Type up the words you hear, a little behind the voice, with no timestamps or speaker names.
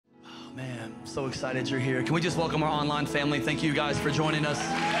Man, I'm so excited you're here. Can we just welcome our online family? Thank you guys for joining us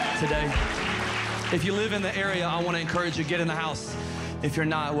today. If you live in the area, I want to encourage you, get in the house. If you're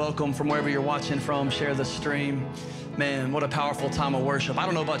not, welcome from wherever you're watching from. Share the stream. Man, what a powerful time of worship. I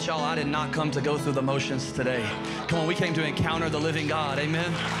don't know about y'all, I did not come to go through the motions today. Come on, we came to encounter the living God,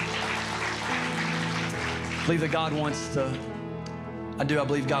 amen? I believe that God wants to, I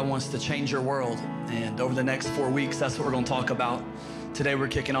believe God wants to change your world. And over the next 4 weeks, that's what we're gonna talk about. Today we're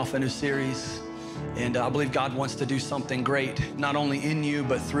kicking off a new series. And I believe God wants to do something great, not only in you,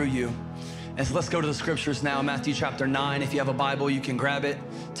 but through you. And so let's go to the scriptures now, Matthew chapter 9. If you have a Bible, you can grab it,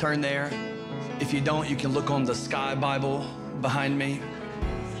 turn there. If you don't, you can look on the Sky Bible behind me.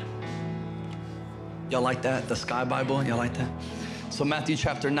 Y'all like that? The Sky Bible, y'all like that? So Matthew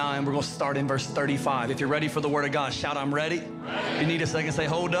chapter 9, we're gonna start in verse 35. If you're ready for the word of God, shout, I'm ready. If you need a second, say,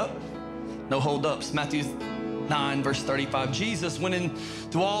 hold up. No hold ups. Matthew 9, verse 35. Jesus went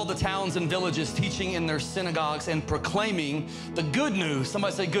into all the towns and villages, teaching in their synagogues and proclaiming the good news.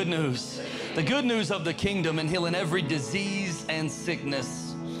 Somebody say good news. The good news of the kingdom, and healing every disease and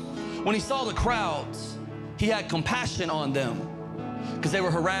sickness. When he saw the crowds, he had compassion on them because they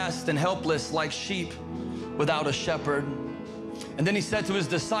were harassed and helpless like sheep without a shepherd. And then he said to his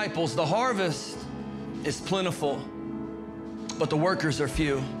disciples, the harvest is plentiful, but the workers are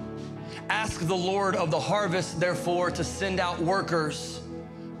few. Ask the Lord of the harvest, therefore, to send out workers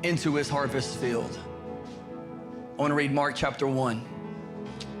into his harvest field. I want to read Mark chapter 1.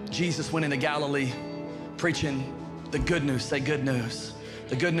 Jesus went into Galilee preaching the good news. Say good news.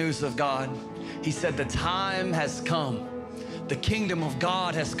 The good news of God. He said, the time has come. The kingdom of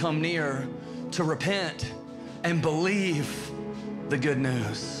God has come near, to repent and believe the good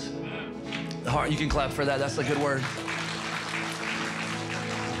news. The heart, you can clap for that. That's a good word.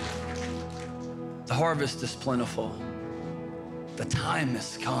 The harvest is plentiful. The time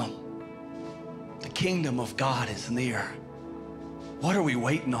has come. The kingdom of God is near. What are we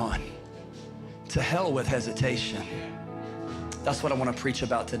waiting on? To hell with hesitation. That's what I want to preach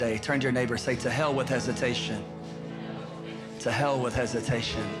about today. Turn to your neighbor, say, to hell with hesitation. To hell with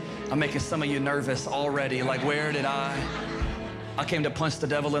hesitation. I'm making some of you nervous already. Like, where did I came to punch the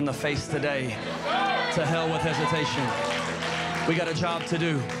devil in the face today. To hell with hesitation. We got a job to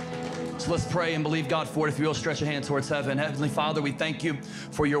do. So let's pray and believe God for it. If you will, stretch a hand towards heaven. Heavenly Father, we thank you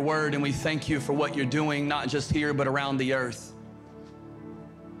for your word, and we thank you for what you're doing, not just here, but around the earth.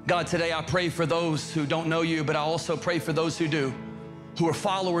 God, today I pray for those who don't know you, but I also pray for those who do, who are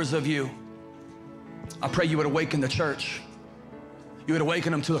followers of you. I pray you would awaken the church. You would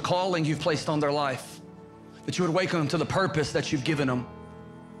awaken them to the calling you've placed on their life, that you would awaken them to the purpose that you've given them.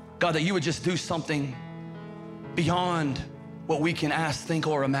 God, that you would just do something beyond what we can ask, think,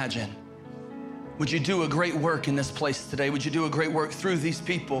 or imagine. Would you do a great work in this place today? Would you do a great work through these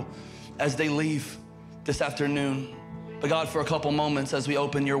people as they leave this afternoon? But God, for a couple moments as we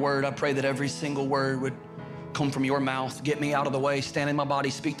open your word, I pray that every single word would come from your mouth. Get me out of the way, stand in my body,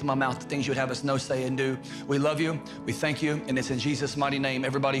 speak to my mouth, the things you would have us know, say, and do. We love you, we thank you, and it's in Jesus' mighty name.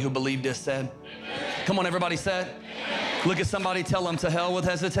 Everybody who believed this said, amen. Come on, everybody said. Amen. Look at somebody, tell them, to hell with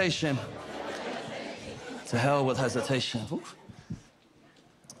hesitation. To hell with hesitation. Oof.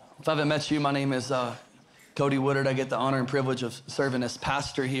 If I haven't met you, my name is Kody Woodard. I get the honor and privilege of serving as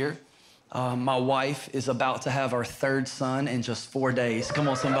pastor here. My wife is about to have our third son in just 4 days. Come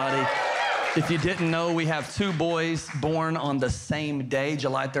on, somebody. If you didn't know, we have 2 boys born on the same day,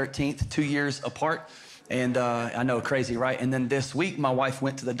 July 13th, 2 years apart. And I know, crazy, right? And then this week, my wife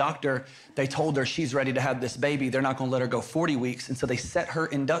went to the doctor. They told her she's ready to have this baby. They're not gonna let her go 40 weeks. And so they set her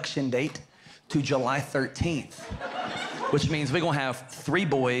induction date to July 13th, which means we're gonna have 3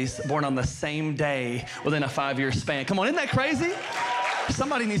 boys born on the same day within a 5-year span. Come on, isn't that crazy?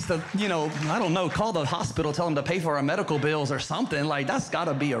 Somebody needs to, I don't know, call the hospital, tell them to pay for our medical bills or something. Like, that's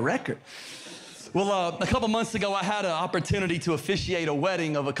gotta be a record. Well, a couple months ago, I had an opportunity to officiate a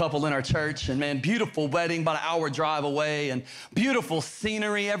wedding of a couple in our church. And man, beautiful wedding, about an hour drive away, and beautiful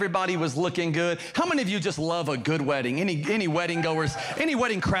scenery. Everybody was looking good. How many of you just love a good wedding? Any wedding goers, any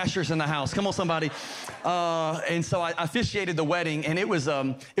wedding crashers in the house? Come on, somebody. And so I officiated the wedding, and it was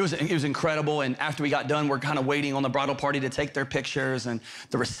incredible. And after we got done, we're kind of waiting on the bridal party to take their pictures, and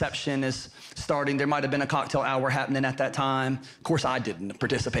the reception is starting. There might have been a cocktail hour happening at that time. Of course, I didn't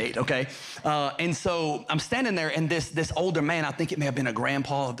participate, okay? And so I'm standing there, and this older man, I think it may have been a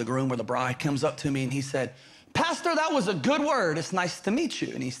grandpa of the groom or the bride, comes up to me and he said, "Pastor, that was a good word. It's nice to meet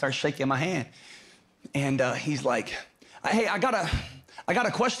you." And he starts shaking my hand. And he's like, "Hey, I got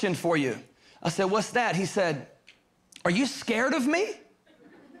a question for you." I said, "What's that?" He said, "Are you scared of me?"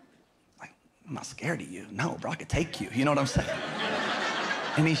 Like, "I'm not scared of you. No, bro, I could take you." You know what I'm saying?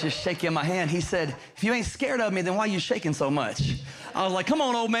 And he's just shaking my hand. He said, if you ain't scared of me, then why are you shaking so much? I was like, come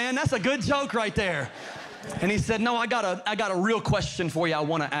on, old man, that's a good joke right there. And he said, no, I got a real question for you I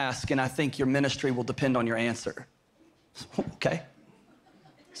want to ask, and I think your ministry will depend on your answer. Okay.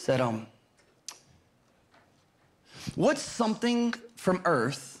 He said, what's something from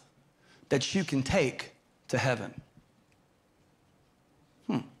earth that you can take to heaven?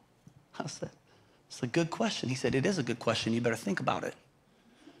 I said, it's a good question. He said, it is a good question. You better think about it.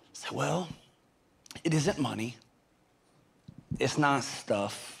 I said, well, it isn't money. It's not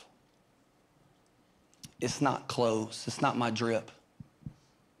stuff. It's not clothes. It's not my drip.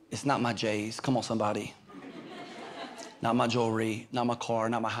 It's not my J's. Come on, somebody. Not my jewelry, not my car,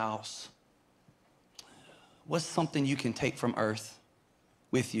 not my house. What's something you can take from earth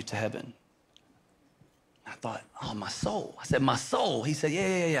with you to heaven? I thought, oh, my soul. I said, my soul. He said,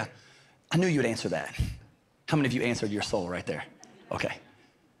 yeah. I knew you would answer that. How many of you answered your soul right there? Okay.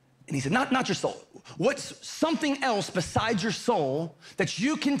 And he said, not your soul. What's something else besides your soul that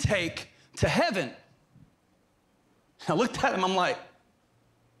you can take to heaven? I looked at him, I'm like,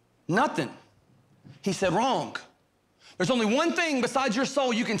 nothing. He said, wrong. There's only one thing besides your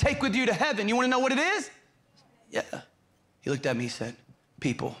soul you can take with you to heaven. You want to know what it is? Yeah. He looked at me, he said,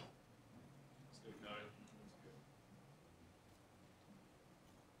 people.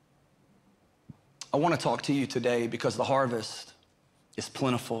 I want to talk to you today because the harvest is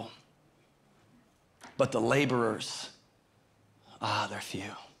plentiful, but the laborers, they're few.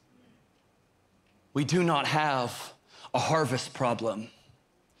 We do not have a harvest problem.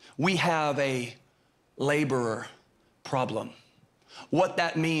 We have a laborer problem. What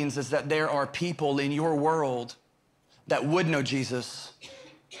that means is that there are people in your world that would know Jesus,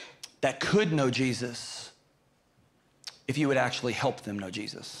 that could know Jesus, if you would actually help them know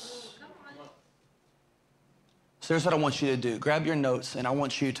Jesus. So here's what I want you to do. Grab your notes, and I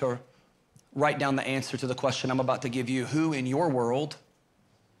want you to write down the answer to the question I'm about to give you. Who in your world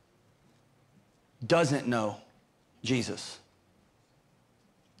doesn't know Jesus?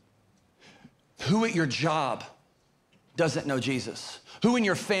 Who at your job doesn't know Jesus? Who in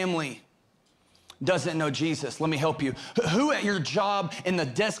your family doesn't know Jesus? Let me help you. Who at your job in the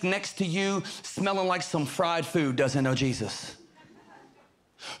desk next to you smelling like some fried food doesn't know Jesus?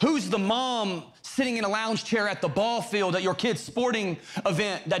 Who's the mom sitting in a lounge chair at the ball field at your kid's sporting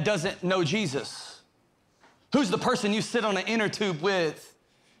event that doesn't know Jesus? Who's the person you sit on an inner tube with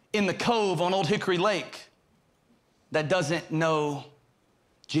in the cove on Old Hickory Lake that doesn't know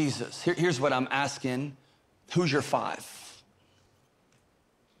Jesus? Here's what I'm asking. Who's your five?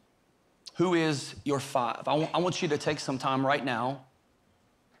 Who is your five? I want you to take some time right now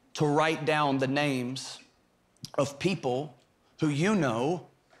to write down the names of people who you know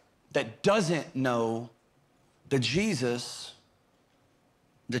that doesn't know the Jesus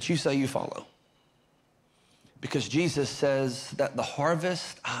that you say you follow. Because Jesus says that the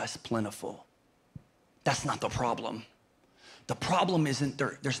harvest is plentiful. That's not the problem. The problem isn't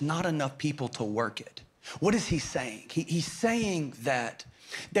there's not enough people to work it. What is he saying? He's saying that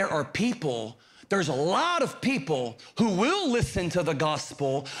there are people, there's a lot of people who will listen to the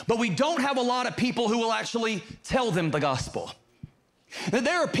gospel, but we don't have a lot of people who will actually tell them the gospel.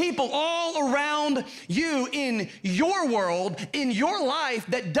 There are people all around you in your world, in your life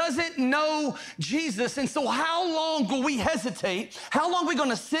that doesn't know Jesus. And so how long will we hesitate? How long are we going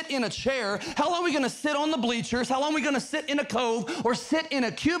to sit in a chair? How long are we going to sit on the bleachers? How long are we going to sit in a cove or sit in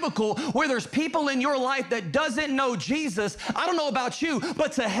a cubicle where there's people in your life that doesn't know Jesus? I don't know about you,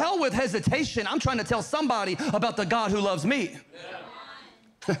 but to hell with hesitation. I'm trying to tell somebody about the God who loves me.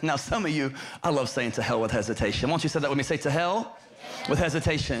 Yeah. Now, some of you, I love saying to hell with hesitation. Why don't you say that with me? Say to hell with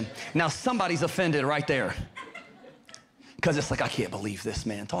hesitation. Now somebody's offended right there because it's like, I can't believe this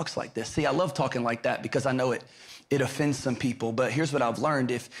man talks like this. See, I love talking like that because I know it offends some people. But here's what I've learned.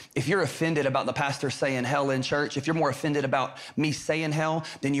 If you're offended about the pastor saying hell in church, if you're more offended about me saying hell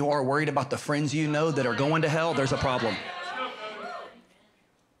than you are worried about the friends you know that are going to hell, there's a problem.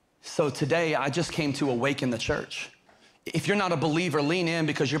 So today I just came to awaken the church. If you're not a believer, lean in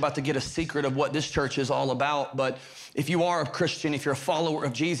because you're about to get a secret of what this church is all about. But if you are a Christian, if you're a follower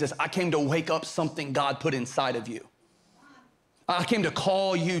of Jesus, I came to wake up something God put inside of you. I came to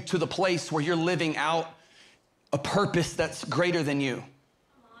call you to the place where you're living out a purpose that's greater than you.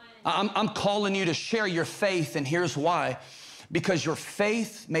 I'm calling you to share your faith, and here's why. Because your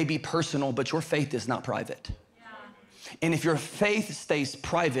faith may be personal, but your faith is not private. And if your faith stays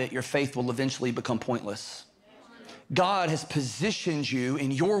private, your faith will eventually become pointless. God has positioned you in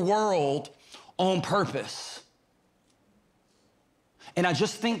your world on purpose. And I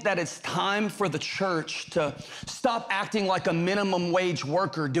just think that it's time for the church to stop acting like a minimum wage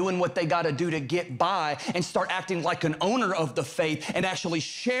worker, doing what they got to do to get by, and start acting like an owner of the faith and actually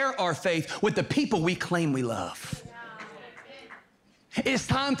share our faith with the people we claim we love. It's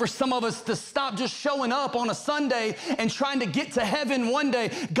time for some of us to stop just showing up on a Sunday and trying to get to heaven one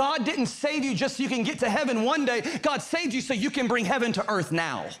day. God didn't save you just so you can get to heaven one day. God saved you so you can bring heaven to earth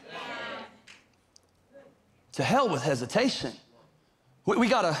now. To hell with hesitation. We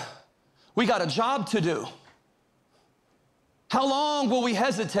got a job to do. How long will we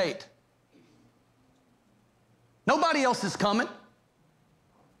hesitate? Nobody else is coming.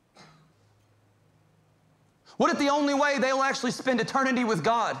 What if the only way they'll actually spend eternity with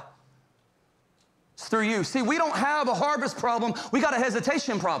God is through you? See, we don't have a harvest problem. We got a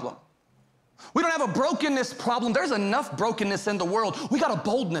hesitation problem. We don't have a brokenness problem. There's enough brokenness in the world. We got a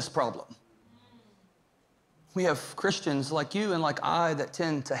boldness problem. We have Christians like you and like I that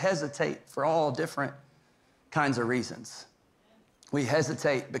tend to hesitate for all different kinds of reasons. We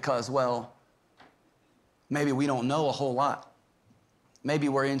hesitate because, well, maybe we don't know a whole lot. Maybe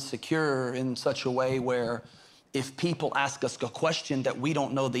we're insecure in such a way where if people ask us a question that we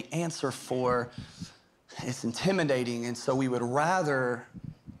don't know the answer for, it's intimidating. And so we would rather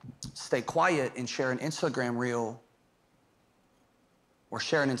stay quiet and share an Instagram reel or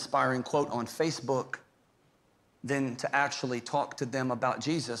share an inspiring quote on Facebook than to actually talk to them about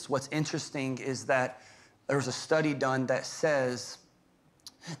Jesus. What's interesting is that there's a study done that says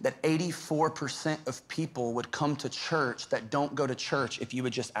that 84% of people would come to church that don't go to church if you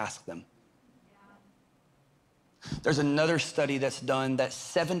would just ask them. There's another study that's done that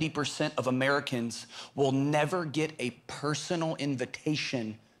 70% of Americans will never get a personal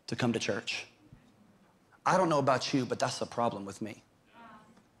invitation to come to church. I don't know about you, but that's a problem with me.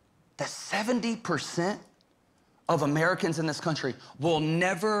 That 70% of Americans in this country will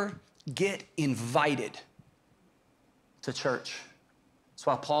never get invited to church. That's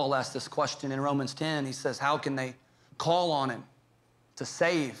why Paul asked this question in Romans 10. He says, how can they call on him to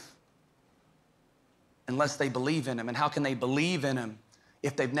save unless they believe in him? And how can they believe in him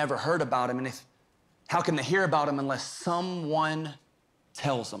if they've never heard about him? And how can they hear about him unless someone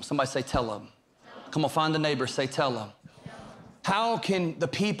tells them? Somebody say, tell them. Come on, find the neighbor, say, tell them. How can the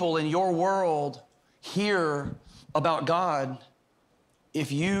people in your world hear about God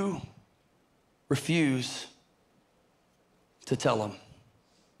if you refuse to tell them?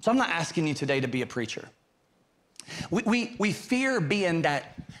 So I'm not asking you today to be a preacher. We fear being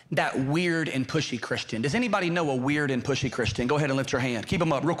that weird and pushy Christian. Does anybody know a weird and pushy Christian? Go ahead and lift your hand. Keep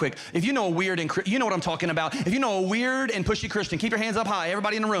them up real quick. If you know a weird and you know what I'm talking about. If you know a weird and pushy Christian, keep your hands up high.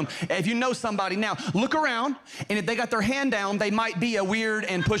 Everybody in the room. If you know somebody now, look around, and if they got their hand down, they might be a weird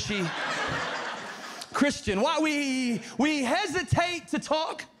and pushy Christian. Why we hesitate to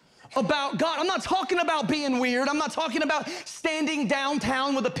talk about God. I'm not talking about being weird. I'm not talking about standing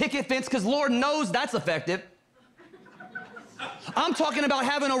downtown with a picket fence, because Lord knows that's effective. I'm talking about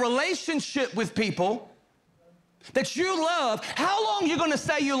having a relationship with people that you love. How long are you going to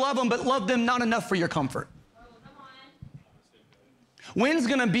say you love them but love them not enough for your comfort? When's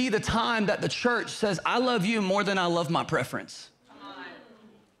going to be the time that the church says, I love you more than I love my preference?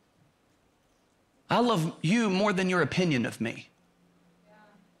 I love you more than your opinion of me.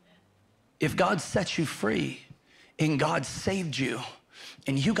 If God set you free and God saved you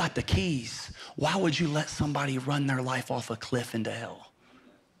and you got the keys, why would you let somebody run their life off a cliff into hell?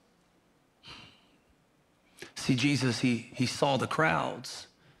 See, Jesus, he saw the crowds,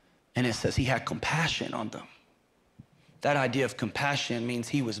 and it says he had compassion on them. That idea of compassion means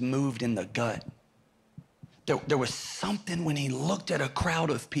he was moved in the gut. There was something when he looked at a crowd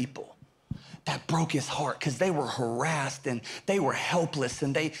of people that broke his heart, because they were harassed and they were helpless.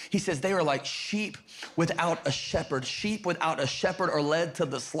 And he says they were like sheep without a shepherd. Sheep without a shepherd are led to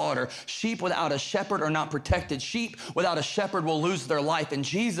the slaughter. Sheep without a shepherd are not protected. Sheep without a shepherd will lose their life. And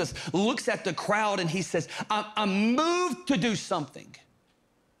Jesus looks at the crowd and he says, I'm moved to do something.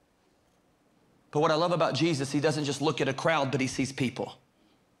 But what I love about Jesus, he doesn't just look at a crowd, but he sees people.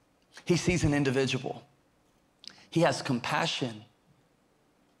 He sees an individual. He has compassion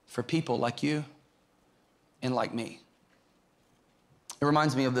for people like you and like me. It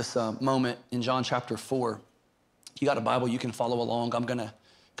reminds me of this moment in John chapter 4. If you got a Bible, you can follow along. I'm gonna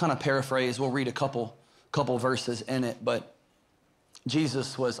kind of paraphrase. We'll read a couple verses in it. But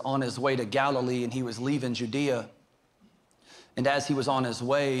Jesus was on his way to Galilee and he was leaving Judea. And as he was on his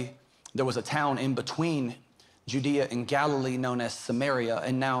way, there was a town in between Judea and Galilee known as Samaria.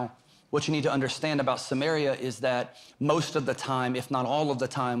 And now, what you need to understand about Samaria is that most of the time, if not all of the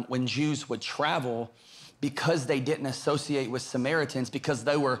time, when Jews would travel, because they didn't associate with Samaritans, because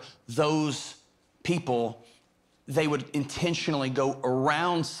they were those people, they would intentionally go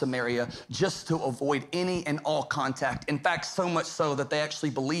around Samaria just to avoid any and all contact. In fact, so much so that they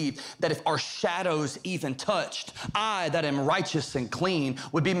actually believed that if our shadows even touched, I that am righteous and clean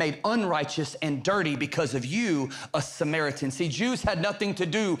would be made unrighteous and dirty because of you, a Samaritan. See, Jews had nothing to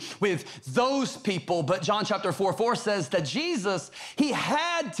do with those people, but John chapter 4 says that Jesus, he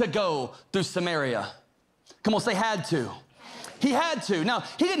had to go through Samaria. Come on, say had to. He had to. Now,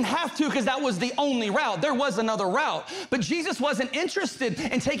 he didn't have to because that was the only route. There was another route. But Jesus wasn't interested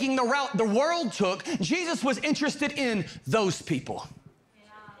in taking the route the world took. Jesus was interested in those people.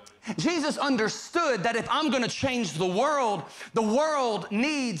 Yeah. Jesus understood that if I'm going to change the world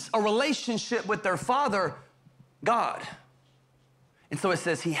needs a relationship with their Father, God. And so it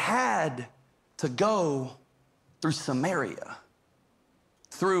says he had to go through Samaria.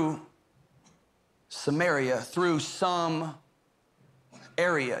 Through some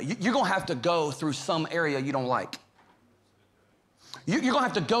area. You're going to have to go through some area you don't like. You're going to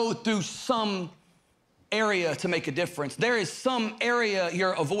have to go through some area to make a difference. There is some area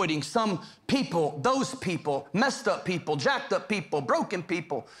you're avoiding, some people, those people, messed up people, jacked up people, broken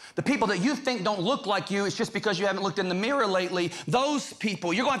people, the people that you think don't look like you. It's just because you haven't looked in the mirror lately. Those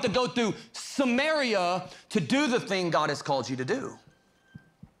people, you're going to have to go through Samaria to do the thing God has called you to do.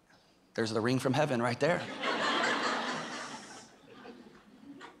 There's the ring from heaven right there.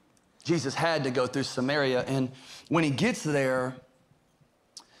 Jesus had to go through Samaria, and when he gets there,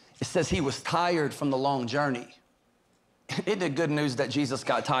 it says he was tired from the long journey. Isn't it good news that Jesus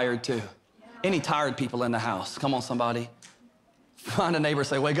got tired too? Yeah. Any tired people in the house? Come on, somebody. Find a neighbor,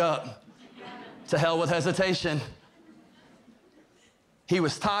 say, wake up. To hell with hesitation. He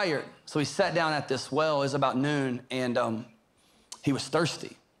was tired, so he sat down at this well. It was about noon, and he was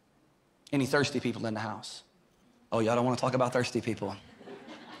thirsty. Any thirsty people in the house? Oh, y'all don't want to talk about thirsty people.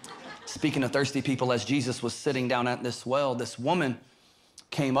 Speaking of thirsty people, as Jesus was sitting down at this well, this woman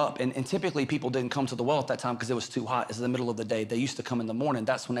came up, and typically people didn't come to the well at that time because it was too hot. It's the middle of the day. They used to come in the morning.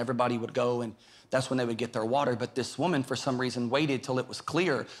 That's when everybody would go, and that's when they would get their water. But this woman, for some reason, waited till it was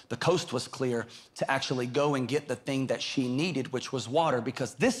clear, the coast was clear, to actually go and get the thing that she needed, which was water,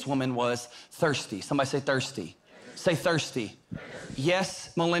 because this woman was thirsty. Somebody say thirsty. Say thirsty.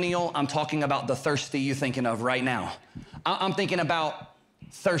 Yes, millennial, I'm talking about the thirsty you're thinking of right now. I'm thinking about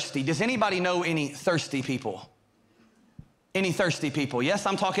thirsty. Does anybody know any thirsty people? Any thirsty people? Yes,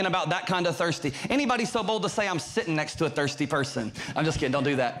 I'm talking about that kind of thirsty. Anybody so bold to say I'm sitting next to a thirsty person? I'm just kidding, don't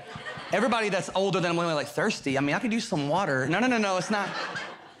do that. Everybody that's older than women like thirsty. I mean, I could use some water. No, it's not.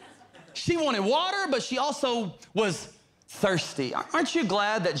 She wanted water, but she also was thirsty. Aren't you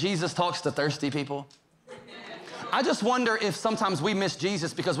glad that Jesus talks to thirsty people? I just wonder if sometimes we miss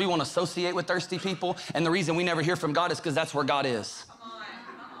Jesus because we want to associate with thirsty people, and the reason we never hear from God is because that's where God is.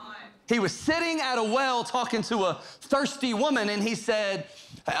 He was sitting at a well talking to a thirsty woman, and he said,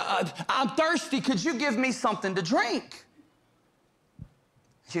 I'm thirsty. Could you give me something to drink?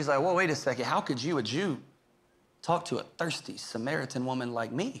 She's like, well, wait a second. How could you, a Jew, talk to a thirsty Samaritan woman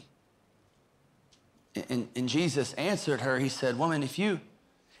like me? And Jesus answered her. He said, woman, if you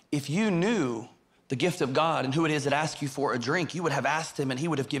knew the gift of God and who it is that asks you for a drink, you would have asked him, and he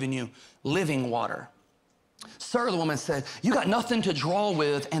would have given you living water. Sir, the woman said, you got nothing to draw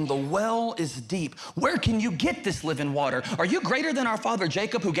with, and the well is deep. Where can you get this living water? Are you greater than our father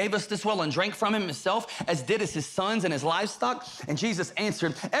Jacob, who gave us this well and drank from him himself, as did his sons and his livestock? And Jesus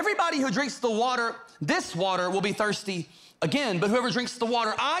answered, everybody who drinks the water, this water, will be thirsty again, but whoever drinks the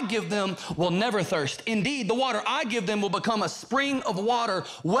water I give them will never thirst. Indeed, the water I give them will become a spring of water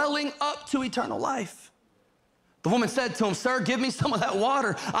welling up to eternal life. The woman said to him, sir, give me some of that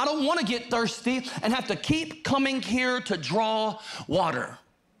water. I don't want to get thirsty and have to keep coming here to draw water.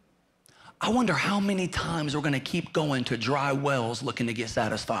 I wonder how many times we're going to keep going to dry wells looking to get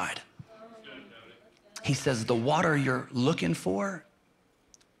satisfied. He says, the water you're looking for,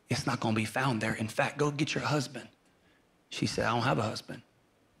 it's not going to be found there. In fact, go get your husband. She said, I don't have a husband.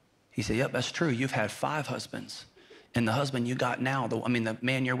 He said, yep, that's true. You've had 5 husbands. And the husband you got now, the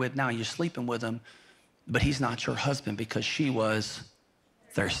man you're with now, you're sleeping with him, but he's not your husband because she was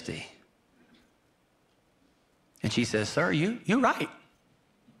thirsty. And she says, sir, you're right.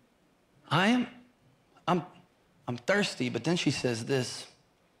 I'm thirsty. But then she says this.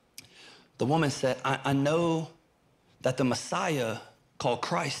 The woman said, I know that the Messiah called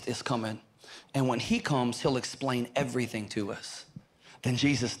Christ is coming. And when he comes, he'll explain everything to us. Then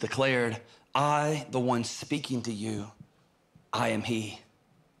Jesus declared, I, the one speaking to you, I am he.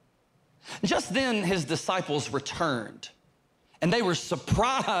 Just then his disciples returned And they were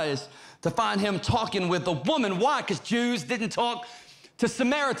surprised to find him talking with a woman. Why? Because Jews didn't talk to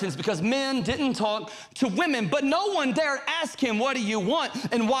Samaritans, because men didn't talk to women. But no one dared ask him, what do you want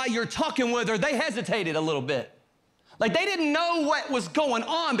and why you're talking with her? They hesitated a little bit. Like they didn't know what was going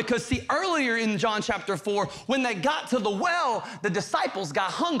on, because see, earlier in John chapter 4, when they got to the well, the disciples got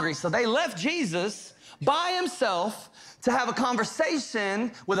hungry. So they left Jesus by himself to have a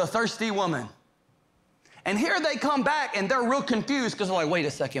conversation with a thirsty woman. And here they come back and they're real confused, because they're like, wait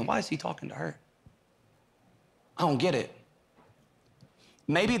a second, why is he talking to her? I don't get it.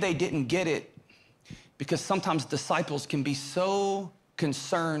 Maybe they didn't get it because sometimes disciples can be so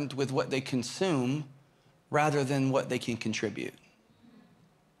concerned with what they consume rather than what they can contribute.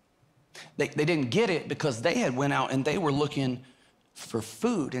 They didn't get it because they had went out and they were looking for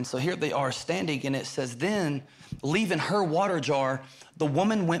food. And so here they are standing, and it says, then leaving her water jar, the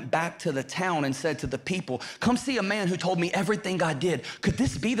woman went back to the town and said to the people, come see a man who told me everything I did. Could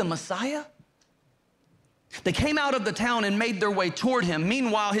this be the Messiah? They came out of the town and made their way toward him.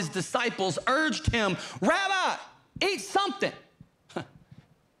 Meanwhile, his disciples urged him, Rabbi, eat something. You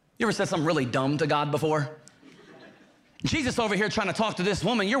ever said something really dumb to God before? Jesus over here trying to talk to this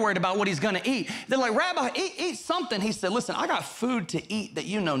woman. You're worried about what he's going to eat. They're like, Rabbi, eat something. He said, listen, I got food to eat that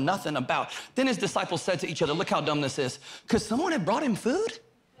you know nothing about. Then his disciples said to each other, look how dumb this is. Because someone had brought him food?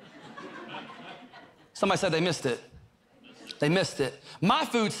 Somebody said they missed it. They missed it. My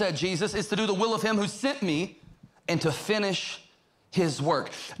food, said Jesus, is to do the will of him who sent me and to finish his work.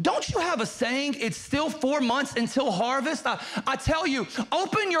 Don't you have a saying, it's still 4 months until harvest? I tell you,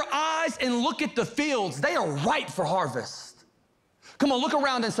 open your eyes and look at the fields. They are ripe for harvest. Come on, look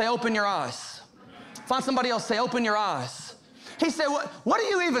around and say, open your eyes. Find somebody else, say, open your eyes. He said, what are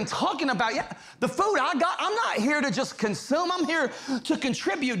you even talking about? Yeah, the food I got, I'm not here to just consume. I'm here to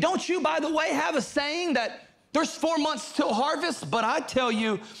contribute. Don't you, by the way, have a saying that there's 4 months till harvest? But I tell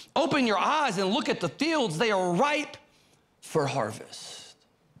you, open your eyes and look at the fields. They are ripe for harvest.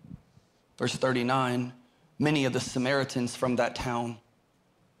 Verse 39, many of the Samaritans from that town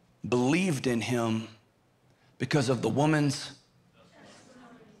believed in him because of the woman's,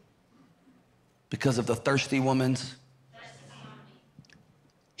 because of the thirsty woman's.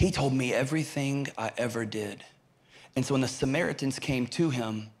 He told me everything I ever did. And so when the Samaritans came to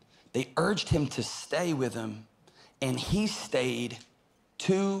him, they urged him to stay with them, and he stayed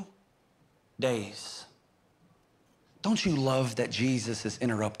 2 days. Don't you love that Jesus is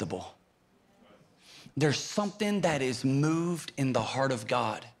interruptible? There's something that is moved in the heart of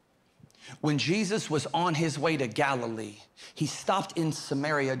God. When Jesus was on his way to Galilee, he stopped in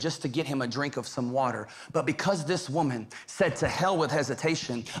Samaria just to get him a drink of some water. But because this woman said, to hell with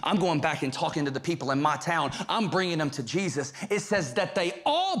hesitation, I'm going back and talking to the people in my town, I'm bringing them to Jesus. It says that they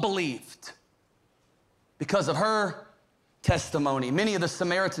all believed because of her testimony. Many of the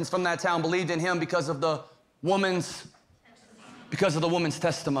Samaritans from that town believed in him because of the woman's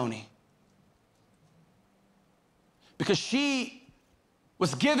testimony. Because she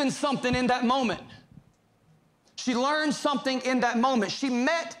was given something in that moment. She learned something in that moment. She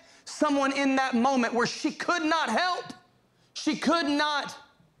met someone in that moment where she could not help. She could not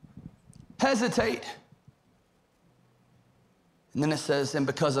hesitate. And then it says, and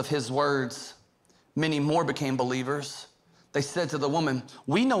because of his words, many more became believers. They said to the woman,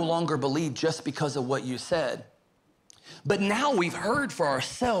 we no longer believe just because of what you said. But now we've heard for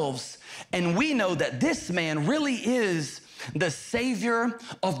ourselves, and we know that this man really is the Savior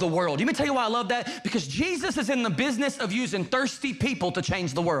of the world. Let me tell you why I love that. Because Jesus is in the business of using thirsty people to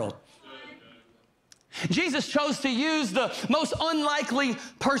change the world. Jesus chose to use the most unlikely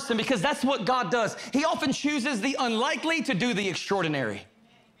person because that's what God does. He often chooses the unlikely to do the extraordinary.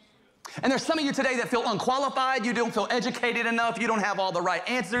 And there's some of you today that feel unqualified. You don't feel educated enough. You don't have all the right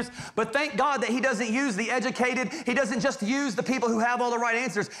answers. But thank God that he doesn't use the educated. He doesn't just use the people who have all the right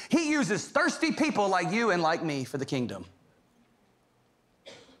answers. He uses thirsty people like you and like me for the kingdom.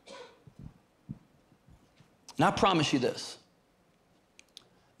 And I promise you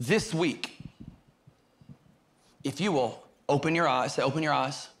this week, if you will open your eyes, say open your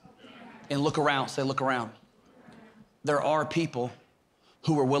eyes, and look around, say look around. There are people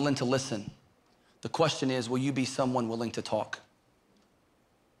who are willing to listen. The question is, will you be someone willing to talk?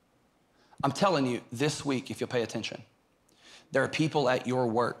 I'm telling you, this week, if you'll pay attention, there are people at your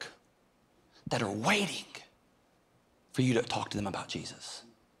work that are waiting for you to talk to them about Jesus.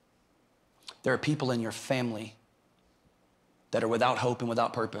 There are people in your family that are without hope and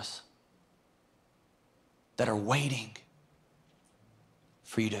without purpose, that are waiting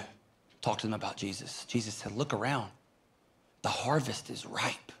for you to talk to them about Jesus. Jesus said, look around. The harvest is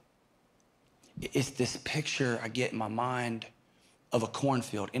ripe. It's this picture I get in my mind of a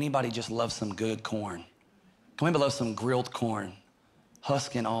cornfield. Anybody just love some good corn? Come on, love some grilled corn.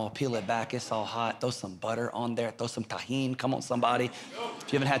 Husk and all, peel it back, it's all hot. Throw some butter on there, throw some tahini. Come on, somebody.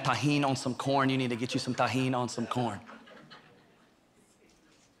 If you haven't had tahini on some corn, you need to get you some tahini on some corn.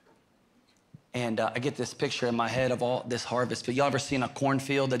 And I get this picture in my head of all this harvest field. Y'all ever seen a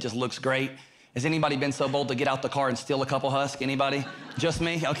cornfield that just looks great? Has anybody been so bold to get out the car and steal a couple husks? Anybody? Just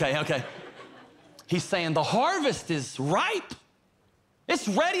me? Okay. He's saying the harvest is ripe. It's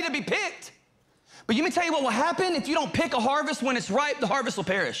ready to be picked. But let me tell you what will happen if you don't pick a harvest when it's ripe, the harvest will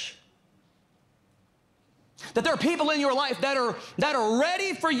perish. That there are people in your life that are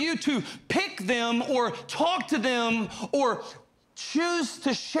ready for you to pick them or talk to them or choose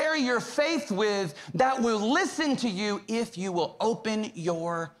to share your faith with, that will listen to you if you will open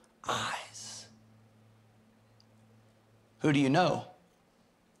your eyes. Who do you know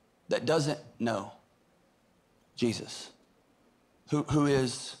that doesn't know Jesus? Who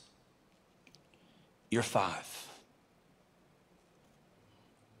is your 5?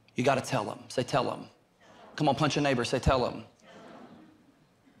 You got to tell them. Say, tell them. Come on, punch your neighbor. Say, tell them.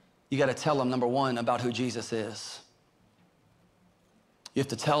 You got to tell them, number 1, about who Jesus is. You have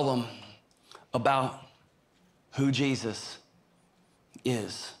to tell them about who Jesus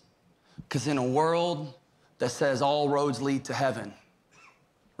is. Because in a world that says all roads lead to heaven,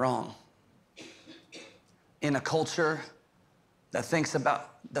 wrong. In a culture that thinks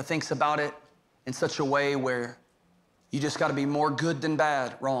about it in such a way where you just got to be more good than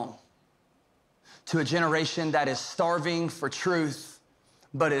bad, wrong. To a generation that is starving for truth,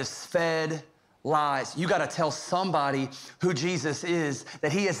 but is fed lies. You got to tell somebody who Jesus is,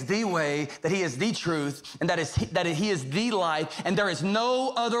 that he is the way, that he is the truth, and that he is the life, and there is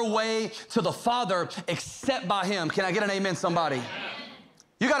no other way to the Father except by him. Can I get an amen, somebody?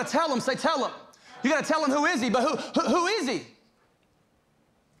 You got to tell him, say, tell him. You got to tell him who is he, but who is he?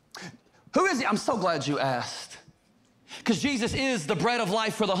 Who is he? I'm so glad you asked. Because Jesus is the bread of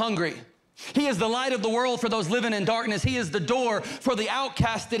life for the hungry. He is the light of the world for those living in darkness. He is the door for the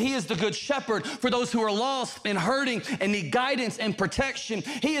outcasted. He is the good shepherd for those who are lost and hurting and need guidance and protection.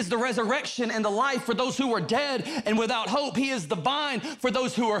 He is the resurrection and the life for those who are dead and without hope. He is the vine for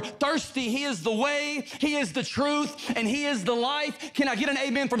those who are thirsty. He is the way, he is the truth, and he is the life. Can I get an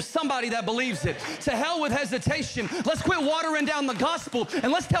amen from somebody that believes it? To hell with hesitation. Let's quit watering down the gospel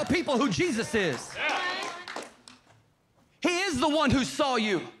and let's tell people who Jesus is. He is the one who saw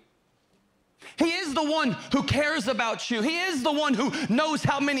you. He is the one who cares about you. He is the one who knows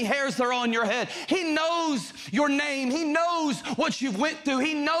how many hairs are on your head. He knows your name. He knows what you went through.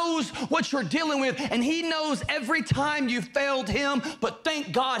 He knows what you're dealing with. And he knows every time you failed him. But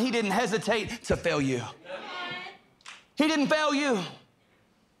thank God he didn't hesitate to fail you. He didn't fail you.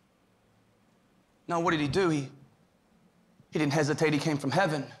 No, what did he do? He didn't hesitate. He came from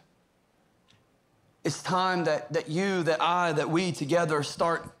heaven. It's time that you, that I, that we together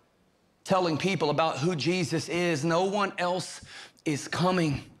start telling people about who Jesus is. No one else is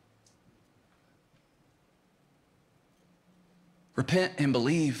coming. Repent and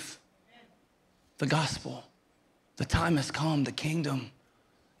believe the gospel. The time has come. The kingdom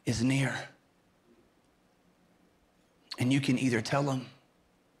is near. And you can either tell them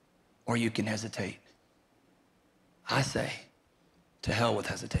or you can hesitate. I say, to hell with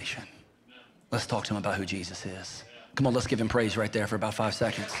hesitation. Let's talk to him about who Jesus is. Come on, let's give him praise right there for about 5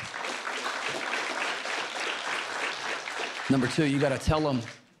 seconds. Number 2, you got to tell him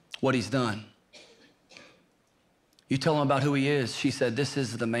what he's done. You tell him about who he is. She said, this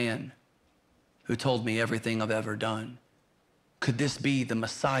is the man who told me everything I've ever done. Could this be the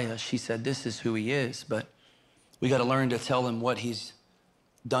Messiah? She said, this is who he is, but we got to learn to tell him what he's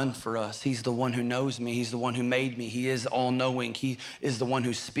done for us. He's the one who knows me. He's the one who made me. He is all-knowing. He is the one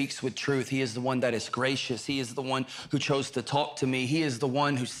who speaks with truth. He is the one that is gracious. He is the one who chose to talk to me. He is the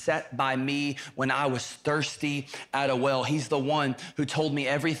one who sat by me when I was thirsty at a well. He's the one who told me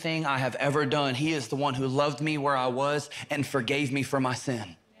everything I have ever done. He is the one who loved me where I was and forgave me for my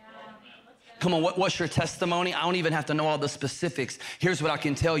sin. Come on, what's your testimony? I don't even have to know all the specifics. Here's what I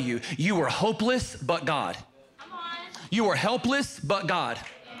can tell you. You were hopeless, but God. You were helpless, but God.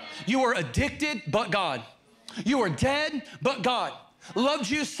 You were addicted, but God. You were dead, but God loved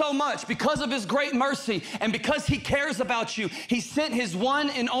you so much because of his great mercy and because he cares about you. He sent his one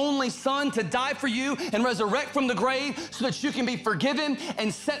and only son to die for you and resurrect from the grave so that you can be forgiven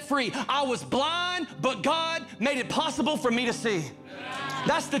and set free. I was blind, but God made it possible for me to see.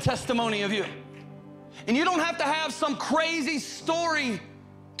 That's the testimony of you. And you don't have to have some crazy story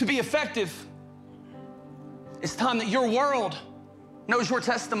to be effective. It's time that your world knows your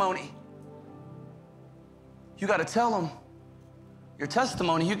testimony. You got to tell them your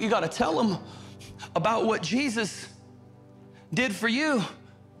testimony. You got to tell them about what Jesus did for you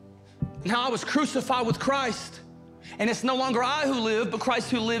and how I was crucified with Christ. And it's no longer I who live, but Christ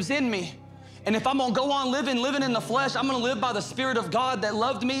who lives in me. And if I'm gonna go on living in the flesh, I'm gonna live by the Spirit of God that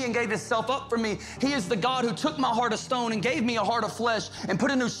loved me and gave himself up for me. He is the God who took my heart of stone and gave me a heart of flesh and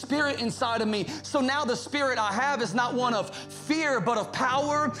put a new spirit inside of me. So now the spirit I have is not one of fear, but of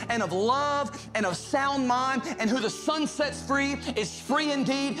power and of love and of sound mind. And who the Son sets free is free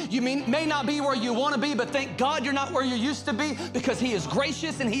indeed. You may not be where you wanna be, but thank God you're not where you used to be, because he is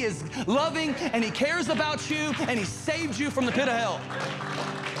gracious and he is loving and he cares about you and he saved you from the pit of hell.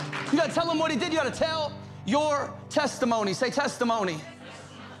 You gotta tell him what he did. You gotta tell your testimony. Say testimony.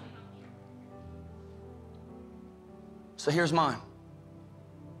 So here's mine.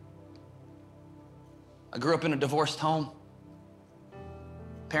 I grew up in a divorced home.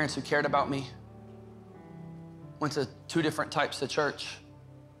 Parents who cared about me. Went to 2 different types of church.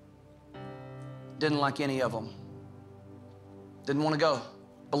 Didn't like any of them. Didn't want to go.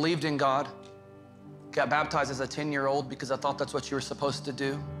 Believed in God. Got baptized as a 10-year-old because I thought that's what you were supposed to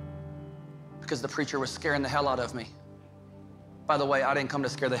do, because the preacher was scaring the hell out of me. By the way, I didn't come to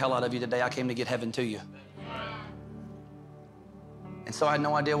scare the hell out of you today. I came to get heaven to you. And so I had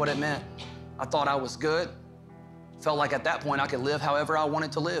no idea what it meant. I thought I was good. Felt like at that point I could live however I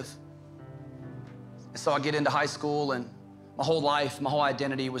wanted to live. And so I get into high school, and my whole life, my whole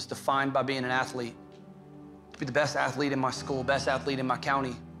identity was defined by being an athlete. To be the best athlete in my school, best athlete in my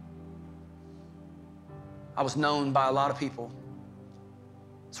county. I was known by a lot of people.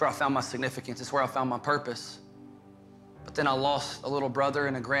 It's where I found my significance. It's where I found my purpose. But then I lost a little brother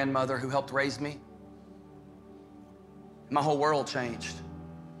and a grandmother who helped raise me. My whole world changed.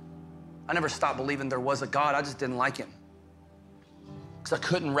 I never stopped believing there was a God. I just didn't like him, because I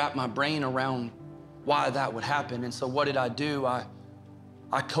couldn't wrap my brain around why that would happen. And so what did I do? I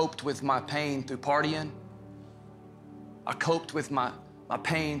coped with my pain through partying. I coped with my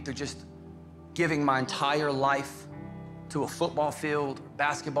pain through just giving my entire life to a football field, or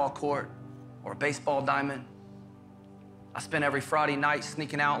basketball court, or a baseball diamond. I spent every Friday night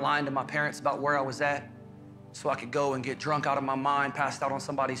sneaking out, lying to my parents about where I was at so I could go and get drunk out of my mind, passed out on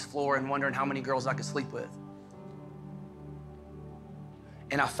somebody's floor, and wondering how many girls I could sleep with.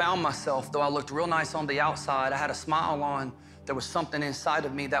 And I found myself, though I looked real nice on the outside, I had a smile on, there was something inside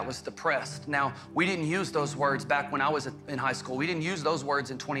of me that was depressed. Now, we didn't use those words back when I was in high school. We didn't use those words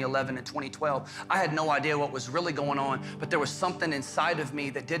in 2011 and 2012. I had no idea what was really going on, but there was something inside of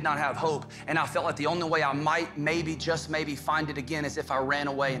me that did not have hope. And I felt like the only way I might, maybe, just maybe find it again is if I ran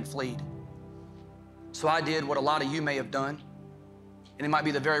away and fled. So I did what a lot of you may have done. And it might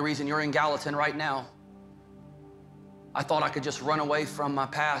be the very reason you're in Gallatin right now. I thought I could just run away from my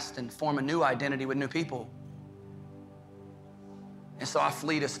past and form a new identity with new people. And so I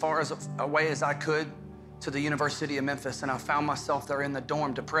fled as far away as I could to the University of Memphis, and I found myself there in the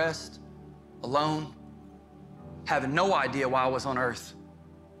dorm, depressed, alone, having no idea why I was on earth.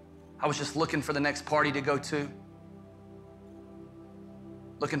 I was just looking for the next party to go to,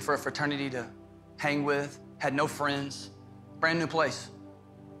 looking for a fraternity to hang with, had no friends, brand new place.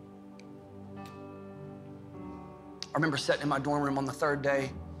 I remember sitting in my dorm room on the 3rd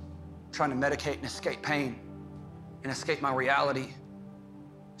day, trying to medicate and escape pain and escape my reality.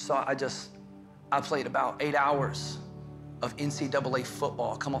 So I played about 8 hours of NCAA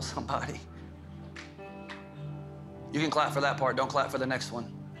football. Come on, somebody. You can clap for that part, don't clap for the next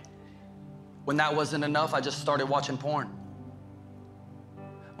one. When that wasn't enough, I just started watching porn.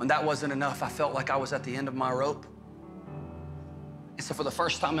 When that wasn't enough, I felt like I was at the end of my rope. And so for the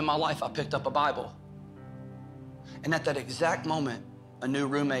first time in my life, I picked up a Bible. And at that exact moment, a new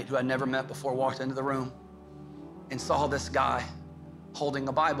roommate who I'd never met before walked into the room and saw this guy holding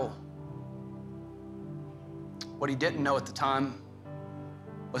a Bible. What he didn't know at the time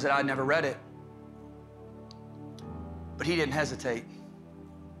was that I'd never read it. But he didn't hesitate.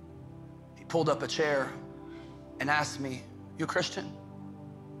 He pulled up a chair and asked me, "You a Christian?"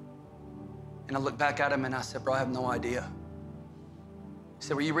 And I looked back at him and I said, "Bro, I have no idea." He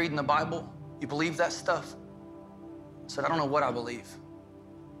said, "Were you reading the Bible? You believe that stuff?" I said, "I don't know what I believe."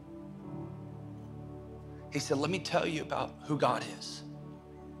 He said, "Let me tell you about who God is.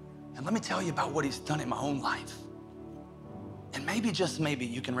 And let me tell you about what he's done in my own life. And maybe, just maybe,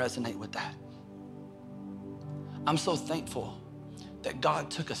 you can resonate with that." I'm so thankful that God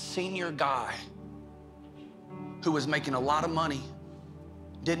took a senior guy who was making a lot of money,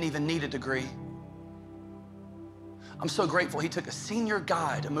 didn't even need a degree. I'm so grateful he took a senior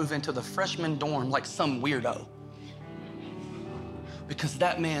guy to move into the freshman dorm like some weirdo. Because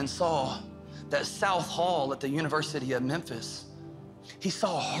that man saw that South Hall at the University of Memphis He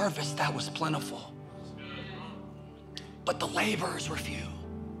saw a harvest that was plentiful, but the laborers were few.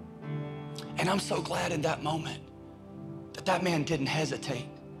 And I'm so glad in that moment that that man didn't hesitate.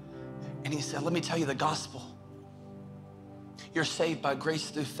 And he said, let me tell you the gospel. You're saved by grace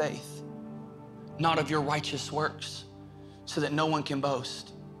through faith, not of your righteous works, so that no one can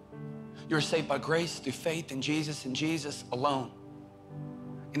boast. You're saved by grace through faith in Jesus and Jesus alone.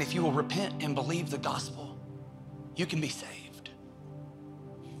 And if you will repent and believe the gospel, you can be saved.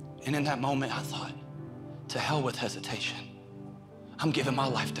 And in that moment, I thought, to hell with hesitation. I'm giving my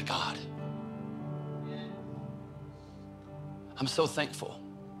life to God. I'm so thankful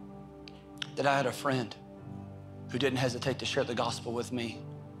that I had a friend who didn't hesitate to share the gospel with me.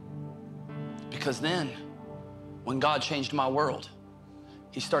 Because then, when God changed my world,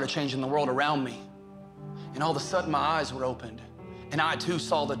 he started changing the world around me. And all of a sudden, my eyes were opened. And I too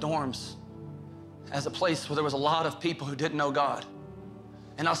saw the dorms as a place where there was a lot of people who didn't know God.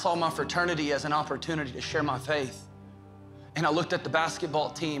 And I saw my fraternity as an opportunity to share my faith. And I looked at the basketball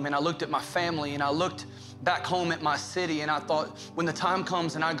team, and I looked at my family, and I looked back home at my city, and I thought, when the time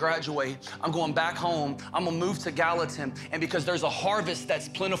comes and I graduate, I'm going back home, I'm gonna move to Gallatin, and because there's a harvest that's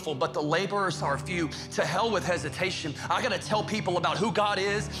plentiful, but the laborers are few, to hell with hesitation. I gotta tell people about who God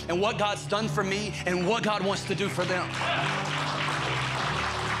is and what God's done for me and what God wants to do for them.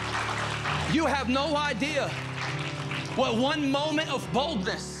 You have no idea what one moment of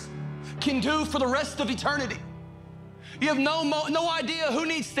boldness can do for the rest of eternity. You have no idea who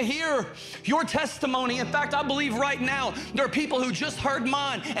needs to hear your testimony. In fact, I believe right now there are people who just heard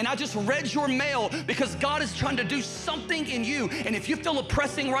mine, and I just read your mail because God is trying to do something in you. And if you feel a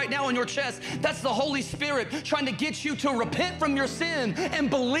pressing right now in your chest, that's the Holy Spirit trying to get you to repent from your sin and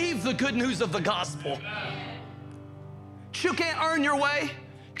believe the good news of the gospel. You can't earn your way.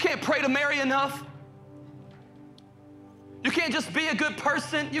 You can't pray to Mary enough. You can't just be a good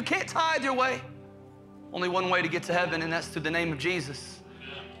person. You can't tithe your way. Only one way to get to heaven, and that's through the name of Jesus,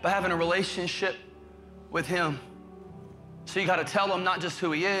 by having a relationship with him. So you got to tell him not just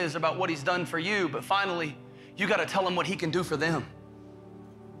who he is, about what he's done for you, but finally, you got to tell him what he can do for them.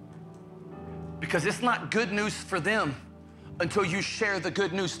 Because it's not good news for them until you share the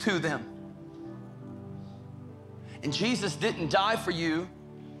good news to them. And Jesus didn't die for you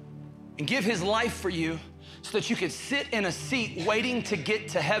and give his life for you so that you could sit in a seat waiting to get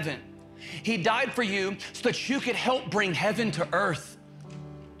to heaven. He died for you so that you could help bring heaven to earth.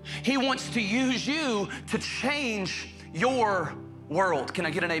 He wants to use you to change your world. Can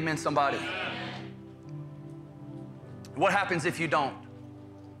I get an amen, somebody? What happens if you don't?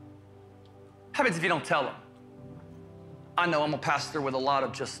 What happens if you don't tell them? I know I'm a pastor with a lot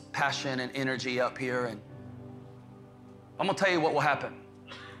of just passion and energy up here, and I'm gonna tell you what will happen.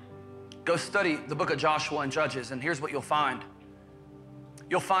 Go study the book of Joshua and Judges, and here's what you'll find.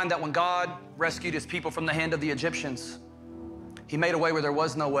 You'll find that when God rescued his people from the hand of the Egyptians, he made a way where there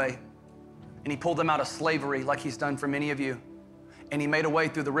was no way. And he pulled them out of slavery like he's done for many of you. And he made a way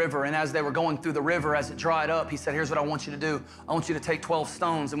through the river. And as they were going through the river, as it dried up, he said, here's what I want you to do. I want you to take 12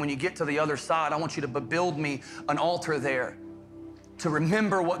 stones. And when you get to the other side, I want you to build me an altar there to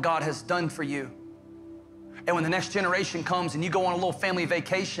remember what God has done for you. And when the next generation comes and you go on a little family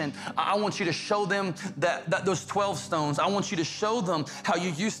vacation, I want you to show them that those 12 stones. I want you to show them how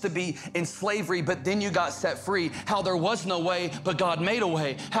you used to be in slavery, but then you got set free. How there was no way, but God made a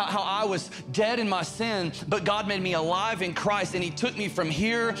way. How I was dead in my sin, but God made me alive in Christ, and he took me from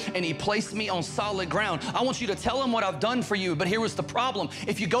here and he placed me on solid ground. I want you to tell them what I've done for you, but here was the problem.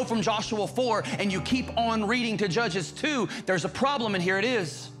 If you go from Joshua 4 and you keep on reading to Judges 2, there's a problem, and here it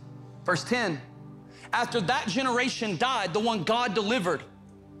is. Verse 10. After that generation died, the one God delivered,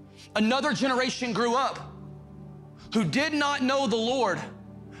 another generation grew up who did not know the Lord,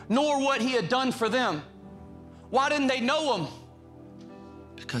 nor what he had done for them. Why didn't they know him?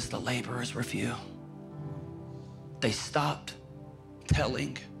 Because the laborers were few. They stopped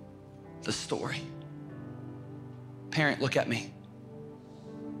telling the story. Parent, look at me.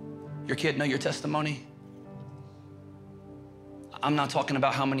 Your kid know your testimony? I'm not talking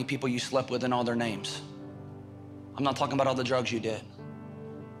about how many people you slept with and all their names. I'm not talking about all the drugs you did.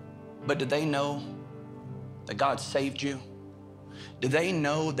 But did they know that God saved you? Do they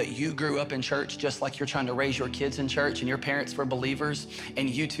know that you grew up in church just like you're trying to raise your kids in church, and your parents were believers, and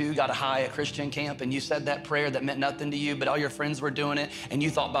you too got a high at Christian camp, and you said that prayer that meant nothing to you, but all your friends were doing it, and you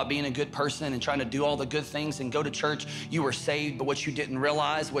thought by being a good person and trying to do all the good things and go to church, you were saved? But what you didn't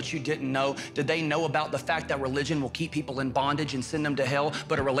realize, what you didn't know, did they know about the fact that religion will keep people in bondage and send them to hell,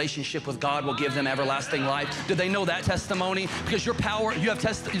 but a relationship with God will give them everlasting life? Did they know that testimony? Because your power,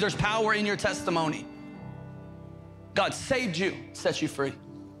 there's power in your testimony. God saved you, set you free.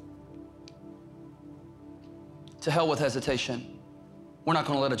 To hell with hesitation. We're not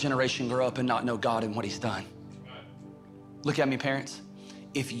gonna let a generation grow up and not know God and what he's done. Look at me, parents.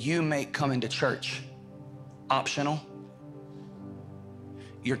 If you make coming to church optional,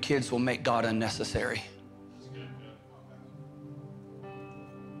 your kids will make God unnecessary.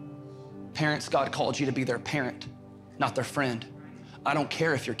 Parents, God called you to be their parent, not their friend. I don't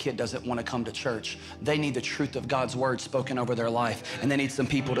care if your kid doesn't want to come to church. They need the truth of God's word spoken over their life, and they need some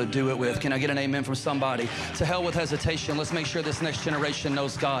people to do it with. Can I get an amen from somebody? To hell with hesitation. Let's make sure this next generation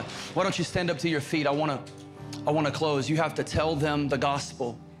knows God. Why don't you stand up to your feet? I want to close. You have to tell them the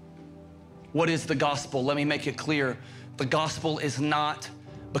gospel. What is the gospel? Let me make it clear. The gospel is not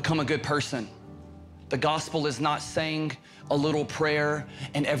become a good person. The gospel is not saying a little prayer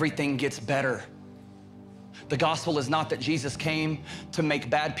and everything gets better. The gospel is not that Jesus came to make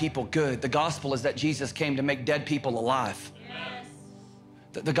bad people good. The gospel is that Jesus came to make dead people alive. Yes.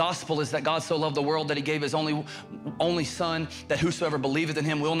 The gospel is that God so loved the world that he gave his only son, that whosoever believeth in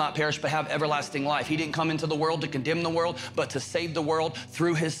him will not perish but have everlasting life. He didn't come into the world to condemn the world, but to save the world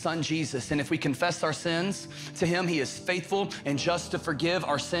through his son Jesus. And if we confess our sins to him, he is faithful and just to forgive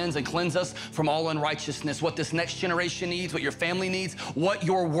our sins and cleanse us from all unrighteousness. What this next generation needs, what your family needs, what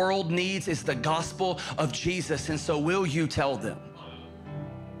your world needs is the gospel of Jesus. And so will you tell them?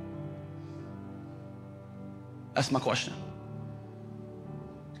 That's my question.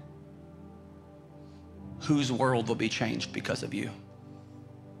 Whose world will be changed because of you?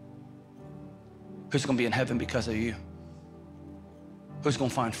 Who's gonna be in heaven because of you? Who's gonna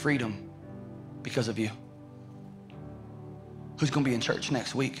find freedom because of you? Who's gonna be in church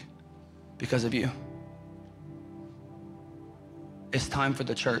next week because of you? It's time for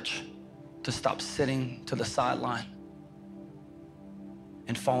the church to stop sitting to the sideline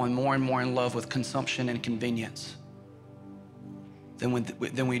and falling more and more in love with consumption and convenience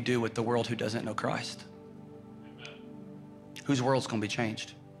than we do with the world who doesn't know Christ. Whose world's gonna be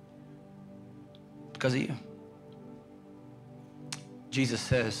changed? Because of you. Jesus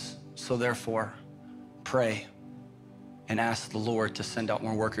says, so therefore, pray and ask the Lord to send out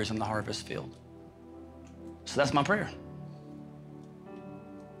more workers in the harvest field. So that's my prayer.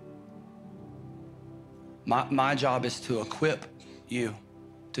 My job is to equip you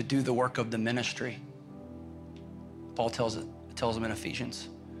to do the work of the ministry. Paul tells them in Ephesians.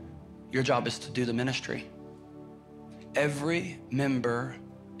 Your job is to do the ministry. Every member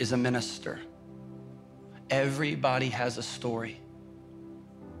is a minister. Everybody has a story.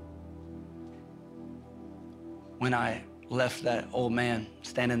 When I left that old man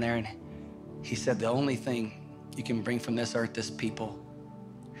standing there and he said, the only thing you can bring from this earth is people.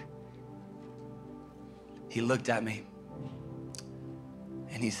 He looked at me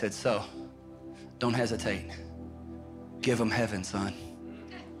and he said, so don't hesitate. Give them heaven, son.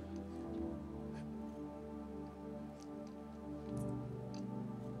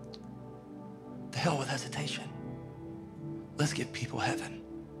 The hell with hesitation. Let's give people heaven.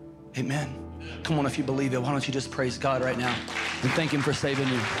 Amen. Come on, if you believe it, why don't you just praise God right now and thank him for saving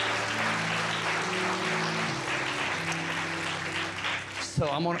you. So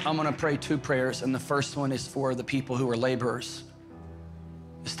I'm gonna pray two prayers, and the first one is for the people who are laborers.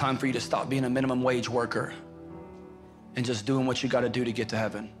 It's time for you to stop being a minimum wage worker and just doing what you gotta do to get to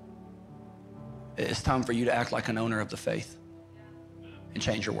heaven. It's time for you to act like an owner of the faith and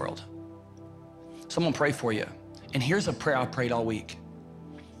change your world. So I'm gonna pray for you. And here's a prayer I prayed all week.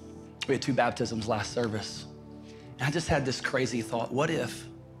 We had 2 baptisms last service. And I just had this crazy thought, what if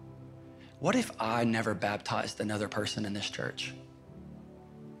I never baptized another person in this church?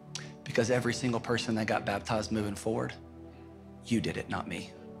 Because every single person that got baptized moving forward, you did it, not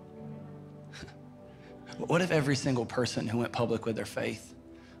me. What if every single person who went public with their faith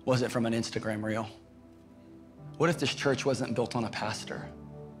wasn't from an Instagram reel? What if this church wasn't built on a pastor?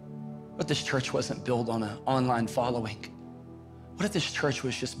 What if this church wasn't built on an online following? What if this church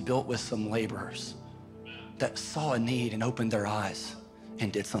was just built with some laborers that saw a need and opened their eyes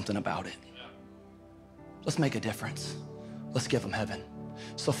and did something about it? Let's make a difference. Let's give them heaven.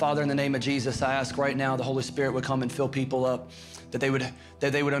 So Father, in the name of Jesus, I ask right now the Holy Spirit would come and fill people up, that they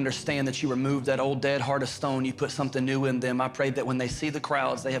would understand that you removed that old dead heart of stone. You put something new in them. I pray that when they see the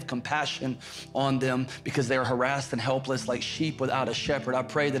crowds, they have compassion on them because they are harassed and helpless like sheep without a shepherd. I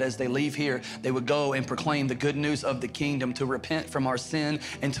pray that as they leave here, they would go and proclaim the good news of the kingdom, to repent from our sin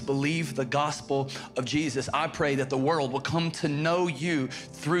and to believe the gospel of Jesus. I pray that the world will come to know you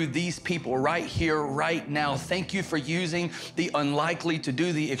through these people right here, right now. Thank you for using the unlikely to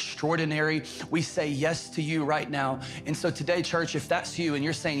do the extraordinary. We say yes to you right now. And so today, church, church, if that's you and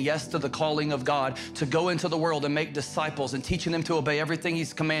you're saying yes to the calling of God to go into the world and make disciples and teaching them to obey everything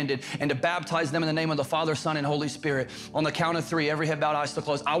he's commanded and to baptize them in the name of the Father, Son, and Holy Spirit, on the count of 3, every head bowed, eyes still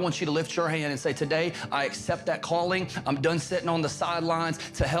closed, I want you to lift your hand and say, today I accept that calling. I'm done sitting on the sidelines.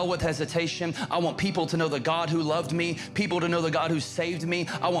 To hell with hesitation. I want people to know the God who loved me, people to know the God who saved me.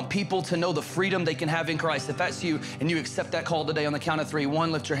 I want people to know the freedom they can have in Christ. If that's you and you accept that call today, on the count of 3,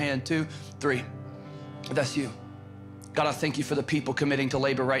 1, lift your hand, 2, 3. If that's you, God, I thank you for the people committing to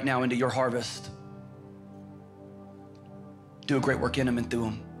labor right now into your harvest. Do a great work in them and through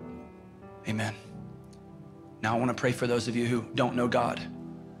them. Amen. Now I want to pray for those of you who don't know God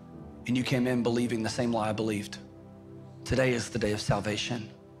and you came in believing the same lie I believed. Today is the day of salvation.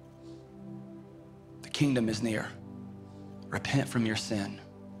 The kingdom is near. Repent from your sin,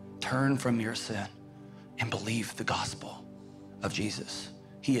 turn from your sin, and believe the gospel of Jesus.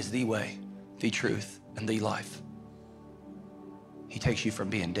 He is the way, the truth, and the life. He takes you from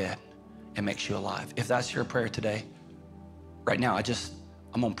being dead and makes you alive. If that's your prayer today, right now,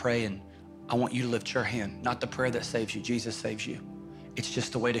 I'm gonna pray and I want you to lift your hand, not the prayer that saves you, Jesus saves you. It's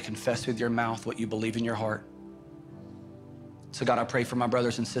just a way to confess with your mouth what you believe in your heart. So God, I pray for my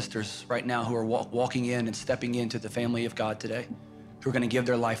brothers and sisters right now who are walking in and stepping into the family of God today, who are gonna give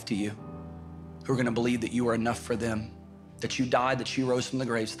their life to you, who are gonna believe that you are enough for them, that you died, that you rose from the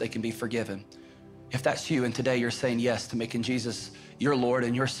grave so they can be forgiven. If that's you and today you're saying yes to making Jesus your Lord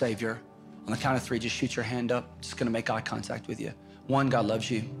and your Savior, on the count of 3, just shoot your hand up. Just gonna make eye contact with you. 1, God loves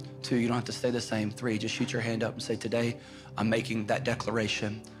you. 2, you don't have to stay the same. 3, just shoot your hand up and say, today I'm making that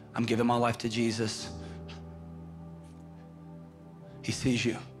declaration. I'm giving my life to Jesus. He sees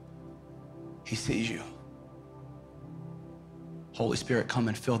you. He sees you. Holy Spirit, come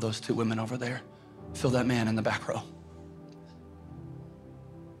and fill those 2 women over there. Fill that man in the back row.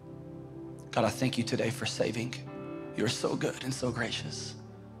 God, I thank you today for saving. You're so good and so gracious.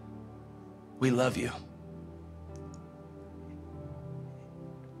 We love you.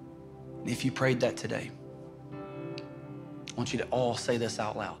 And if you prayed that today, I want you to all say this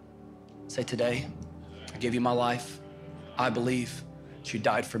out loud. Say, today, I give you my life. I believe that you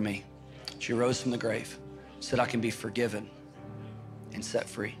died for me. That you rose from the grave so that I can be forgiven and set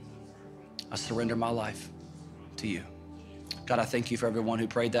free. I surrender my life to you. God, I thank you for everyone who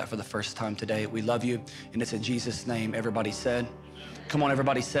prayed that for the first time today. We love you, and it's in Jesus' name. Everybody said, come on,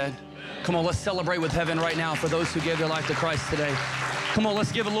 everybody said. Come on, let's celebrate with heaven right now for those who gave their life to Christ today. Come on,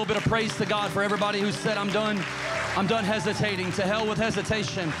 let's give a little bit of praise to God for everybody who said, I'm done hesitating. To hell with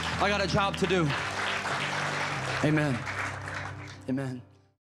hesitation. I got a job to do. Amen. Amen.